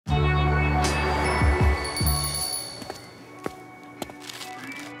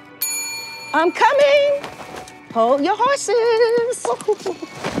I'm coming. Hold your horses.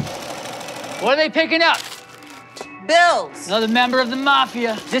 What are they picking up? Bills. Another member of the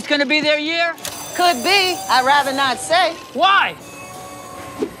mafia. Is this gonna be their year? Could be. I'd rather not say. Why?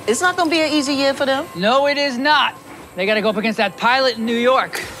 It's not gonna be an easy year for them. No, it is not. They gotta go up against that pilot in New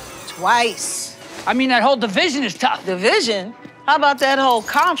York. Twice. I mean, that whole division is tough. Division? How about that whole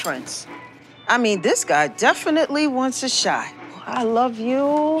conference? I mean, this guy definitely wants a shot. I love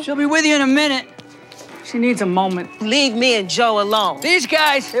you. She'll be with you in a minute. She needs a moment. Leave me and Joe alone. These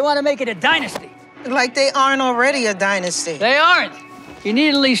guys, they want to make it a dynasty. Like they aren't already a dynasty. They aren't. You need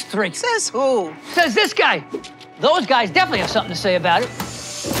at least 3. Says who? Says this guy. Those guys definitely have something to say about it.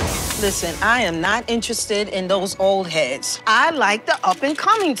 Listen, I am not interested in those old heads. I like the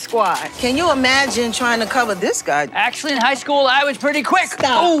up-and-coming squad. Can you imagine trying to cover this guy? Actually, in high school, I was pretty quick.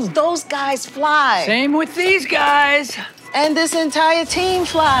 Stop. Ooh. Those guys fly. Same with these guys. And this entire team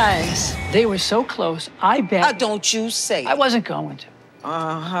flies. They were so close, I bet. Don't you say I wasn't going to.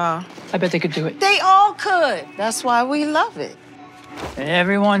 Uh-huh. I bet they could do it. They all could. That's why we love it.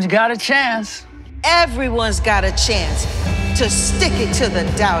 Everyone's got a chance. Everyone's got a chance to stick it to the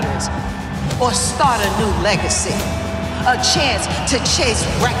doubters or start a new legacy. A chance to chase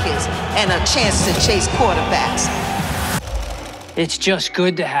records and a chance to chase quarterbacks. It's just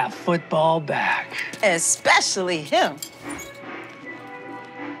good to have football back. Especially him.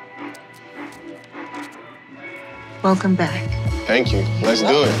 Welcome back. Thank you. Let's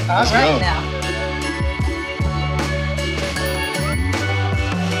do it. Let's go. Now.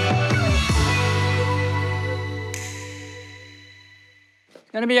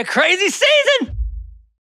 It's gonna be a crazy season.